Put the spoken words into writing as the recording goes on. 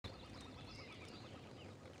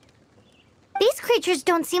creatures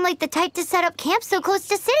don't seem like the type to set up camp so close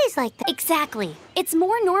to cities like that. Exactly. It's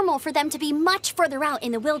more normal for them to be much further out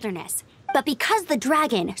in the wilderness. But because the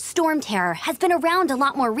dragon, Storm Terror, has been around a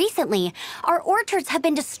lot more recently, our orchards have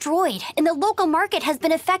been destroyed and the local market has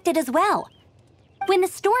been affected as well. When the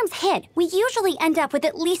storms hit, we usually end up with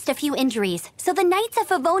at least a few injuries, so the Knights of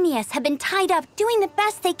Favonius have been tied up doing the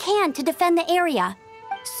best they can to defend the area.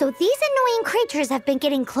 So these annoying creatures have been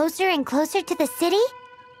getting closer and closer to the city?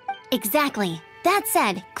 Exactly. That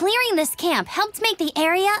said, clearing this camp helped make the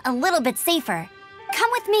area a little bit safer. Come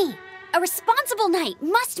with me. A responsible knight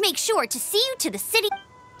must make sure to see you to the city.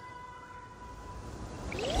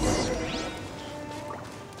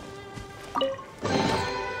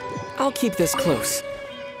 I'll keep this close.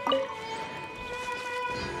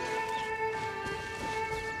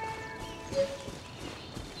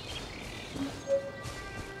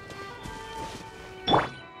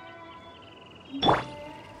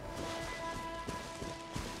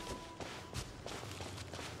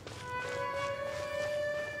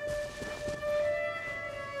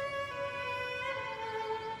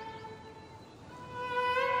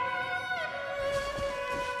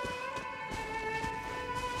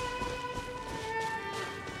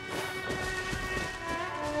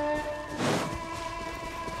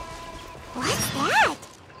 What's that?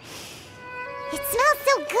 It smells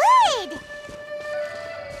so good!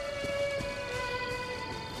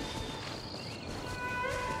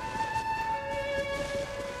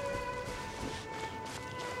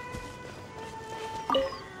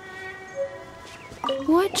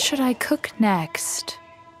 What should I cook next?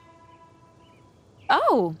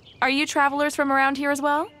 Oh, are you travelers from around here as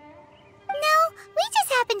well? No, we just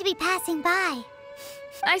happen to be passing by.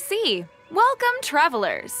 I see. Welcome,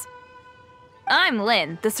 travelers. I'm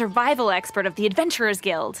Lynn, the survival expert of the Adventurers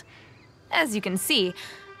Guild. As you can see,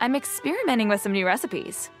 I'm experimenting with some new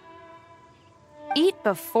recipes. Eat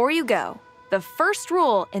before you go. The first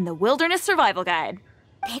rule in the Wilderness Survival Guide.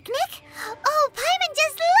 Picnic? Oh, Paimon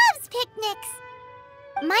just loves picnics!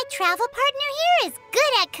 My travel partner here is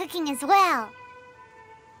good at cooking as well.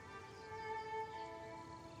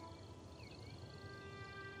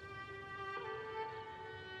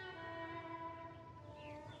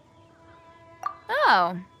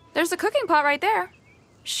 Oh, there's a cooking pot right there.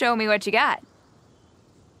 Show me what you got.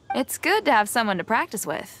 It's good to have someone to practice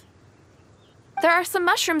with. There are some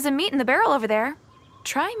mushrooms and meat in the barrel over there.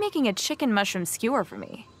 Try making a chicken mushroom skewer for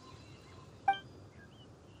me.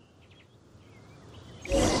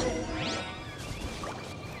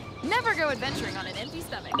 Never go adventuring on an empty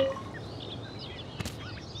stomach.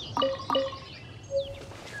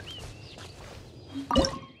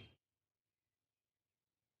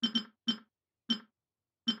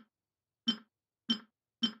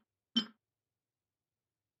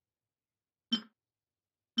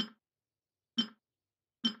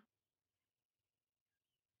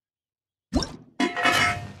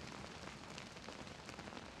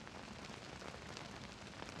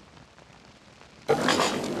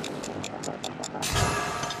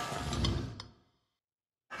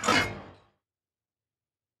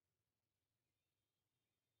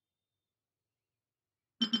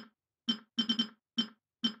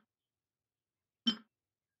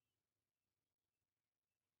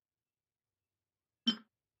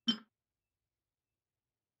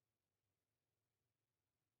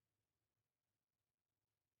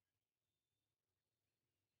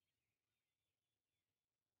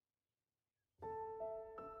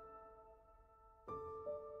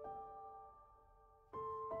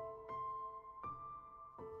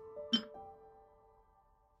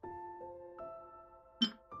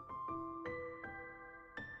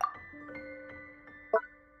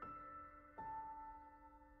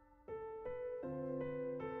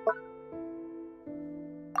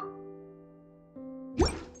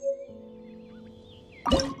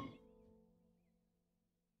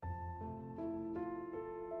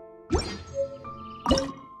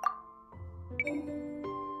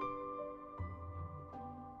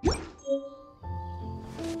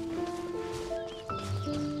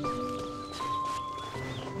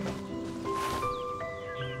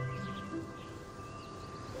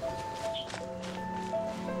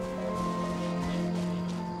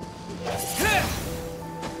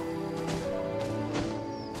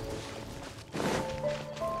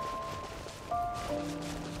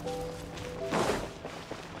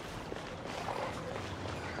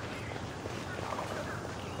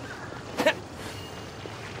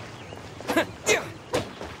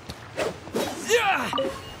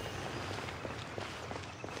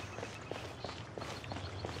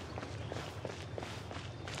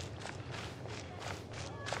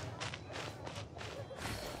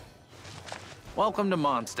 Welcome to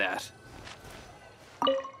Mondstadt.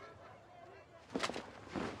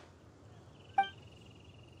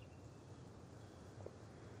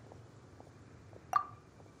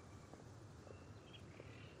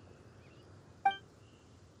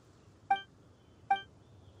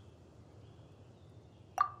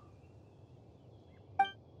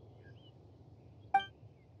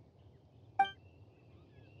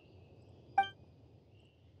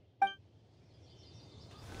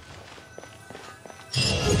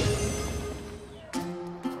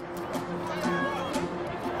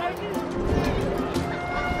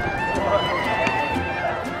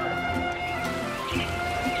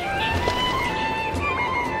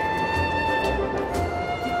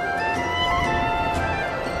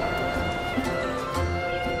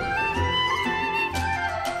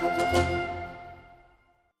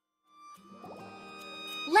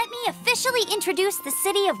 Let me officially introduce the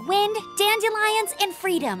city of wind, dandelions, and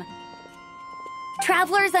freedom.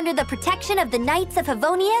 Travelers under the protection of the Knights of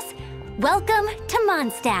Favonius, welcome to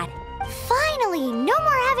Mondstadt. Finally, no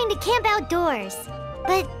more having to camp outdoors.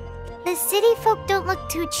 But the city folk don't look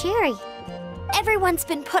too cheery. Everyone's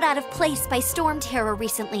been put out of place by storm terror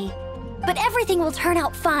recently. But everything will turn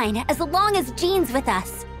out fine as long as Jean's with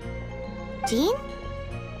us. Jean?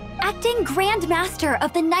 Acting Grand Master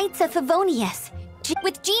of the Knights of Favonius.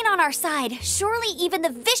 With Jean on our side, surely even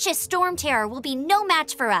the vicious storm terror will be no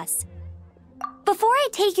match for us. Before I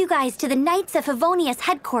take you guys to the Knights of Favonius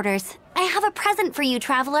headquarters, I have a present for you,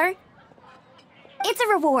 Traveler. It's a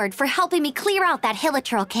reward for helping me clear out that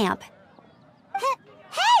Hilichurl camp.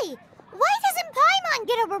 Hey! Why doesn't Paimon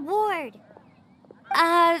get a reward?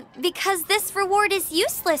 Because this reward is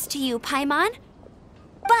useless to you, Paimon.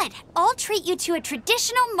 But I'll treat you to a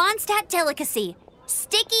traditional Mondstadt delicacy,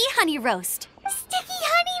 sticky honey roast. Sticky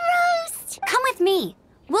honey roast! Come with me.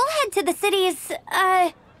 We'll head to the city's,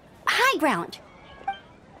 high ground.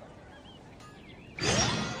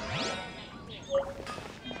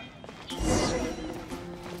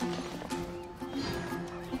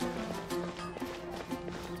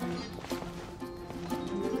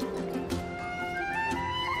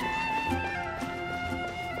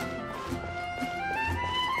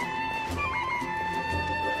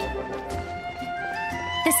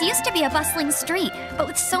 This used to be a bustling street, but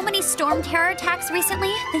with so many storm terror attacks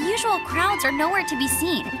recently, the usual crowds are nowhere to be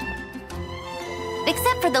seen.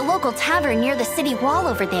 Except for the local tavern near the city wall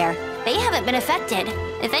over there. They haven't been affected.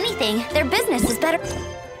 If anything, their business is better.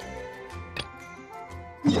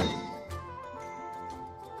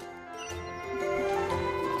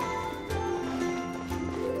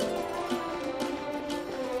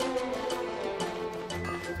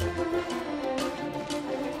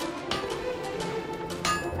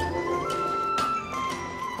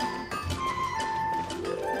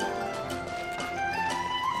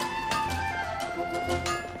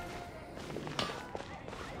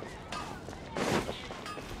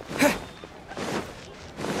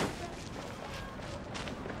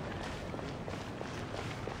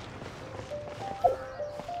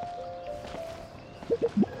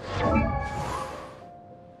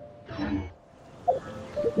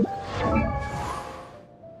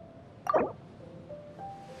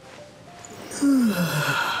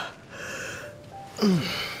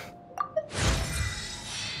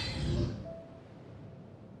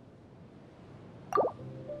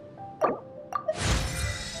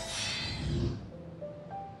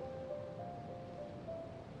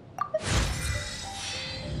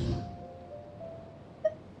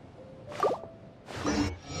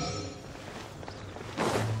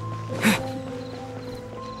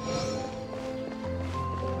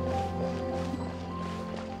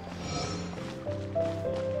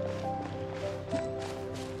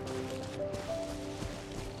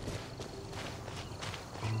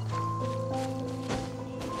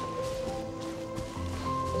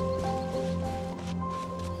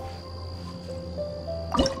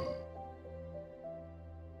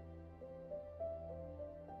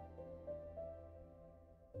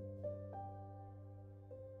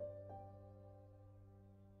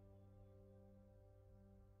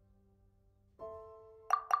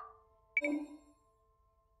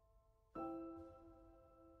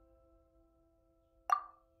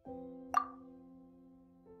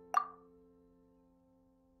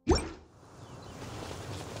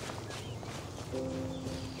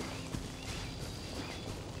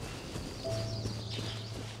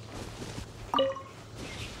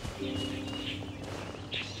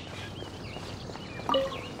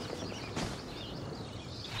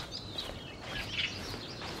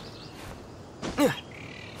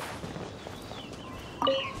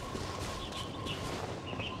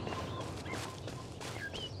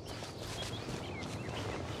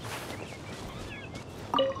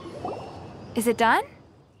 Is it done?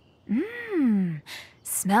 Mmm,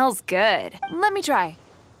 smells good. Let me try.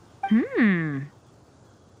 Mmm.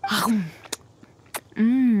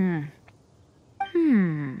 Mmm.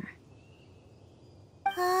 Hmm.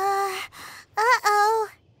 Uh-oh.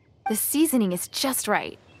 The seasoning is just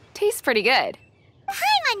right. Tastes pretty good.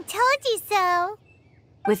 Paimon told you so.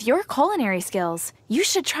 With your culinary skills, you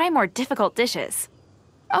should try more difficult dishes.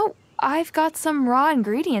 Oh, I've got some raw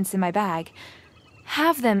ingredients in my bag.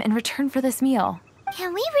 Have them in return for this meal.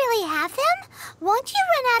 Can we really have them? Won't you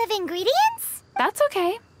run out of ingredients? That's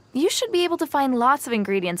okay. You should be able to find lots of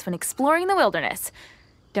ingredients when exploring the wilderness.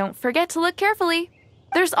 Don't forget to look carefully.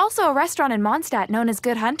 There's also a restaurant in Mondstadt known as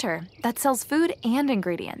Good Hunter that sells food and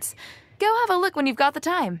ingredients. Go have a look when you've got the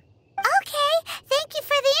time. Okay, thank you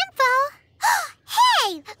for the info.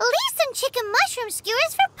 Hey, leave some chicken mushroom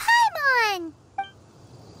skewers for Paimon.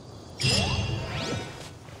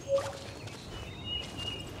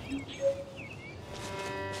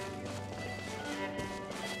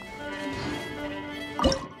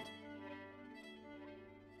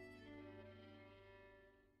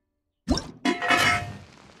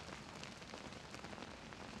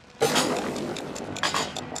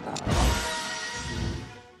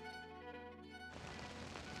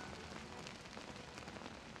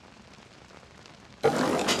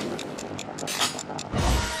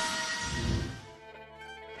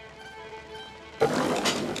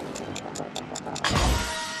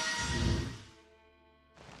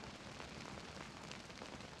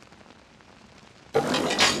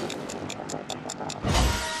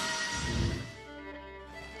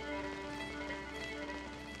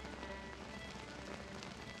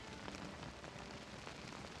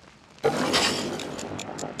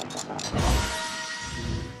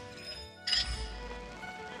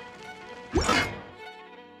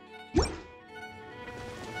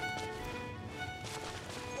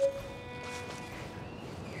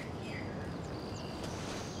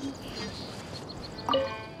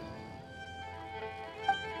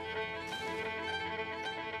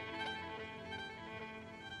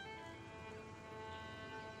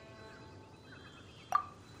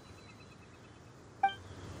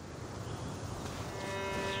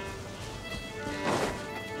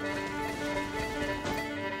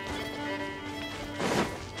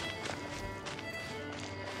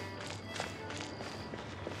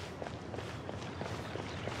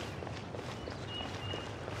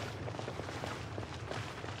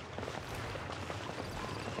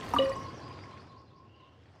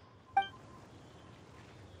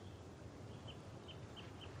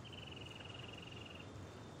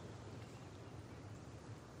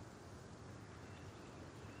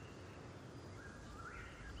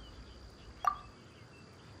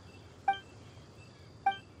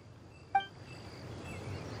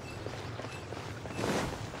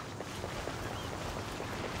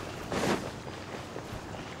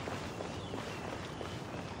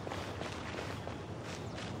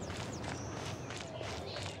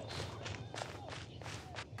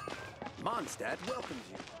 Mondstadt welcomes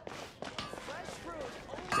you.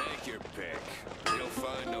 Take your pick. You'll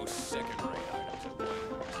find no second-rate items at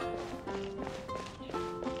Whitehorse.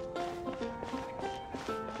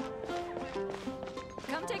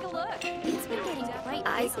 Come take a look. It's been getting quite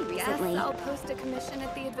I busy guess recently. I'll post a commission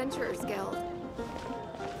at the Adventurers Guild.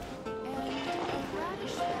 And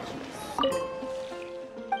radish veggies.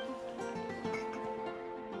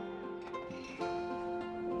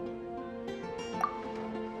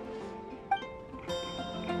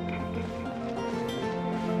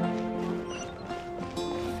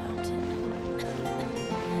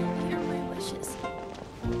 Here are my wishes.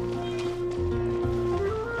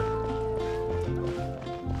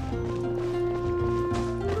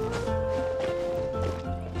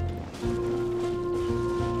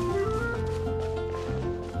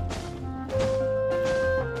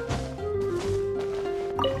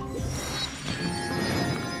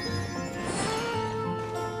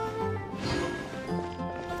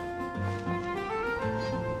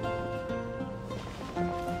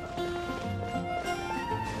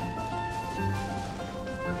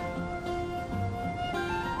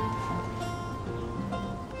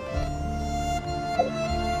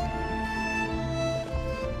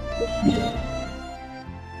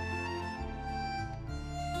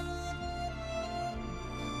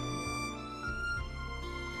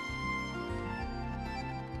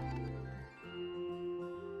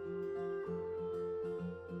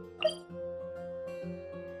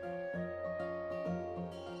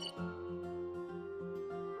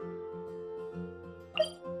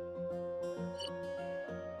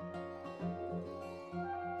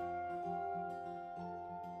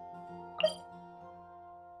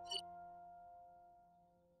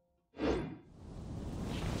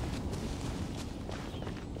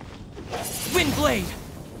 blade!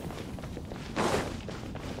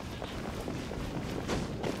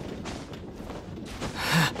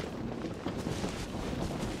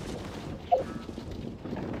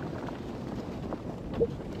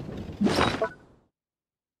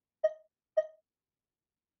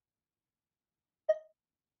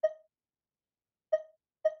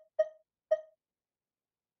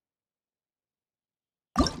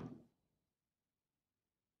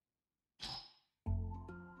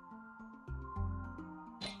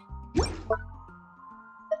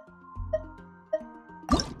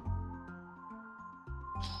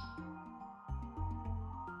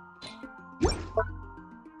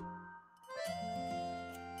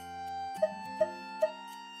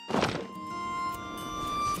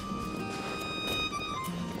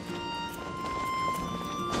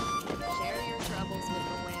 Share your troubles with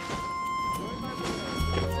the wind. Your Barbados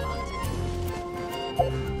can respond to you.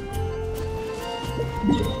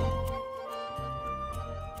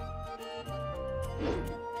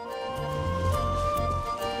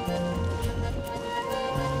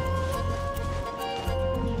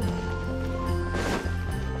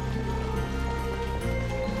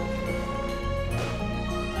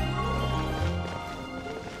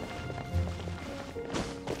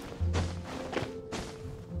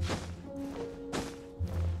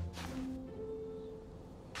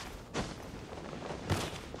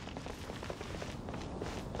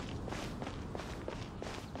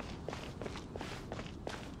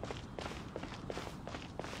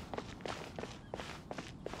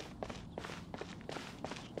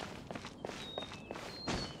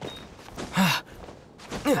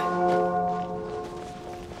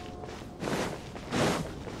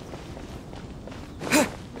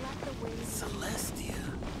 Celestia.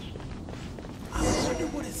 I wonder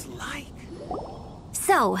what it's like.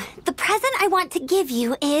 So, the present I want to give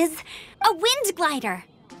you is a wind glider.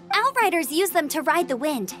 Outriders use them to ride the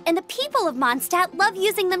wind, and the people of Mondstadt love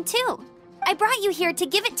using them too. I brought you here to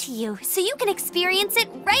give it to you, so you can experience it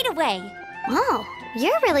right away. Oh,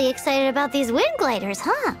 you're really excited about these wind gliders,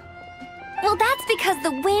 huh? Well, that's because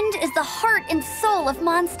the wind is the heart and soul of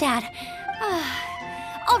Mondstadt.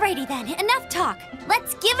 Alrighty then, enough talk.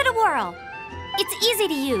 Let's give it a whirl. It's easy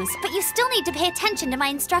to use, but you still need to pay attention to my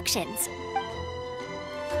instructions.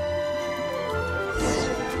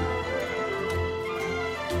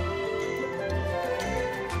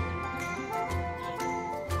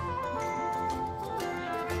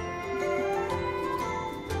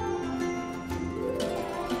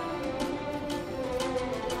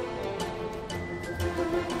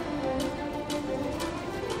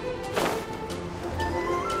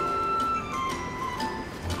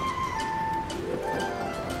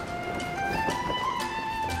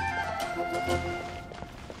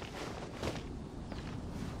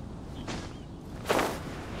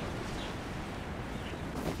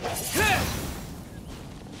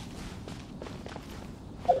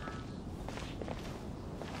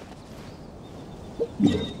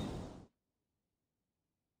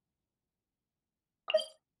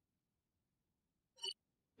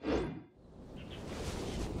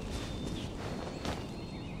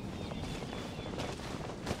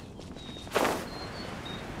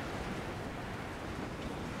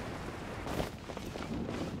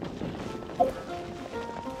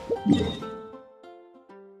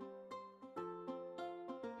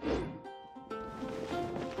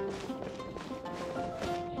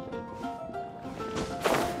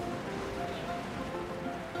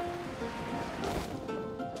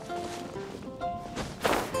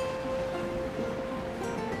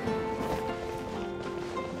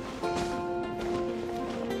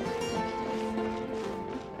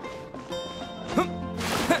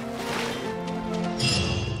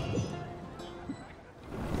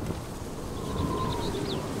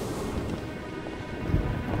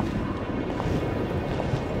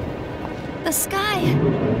 The sky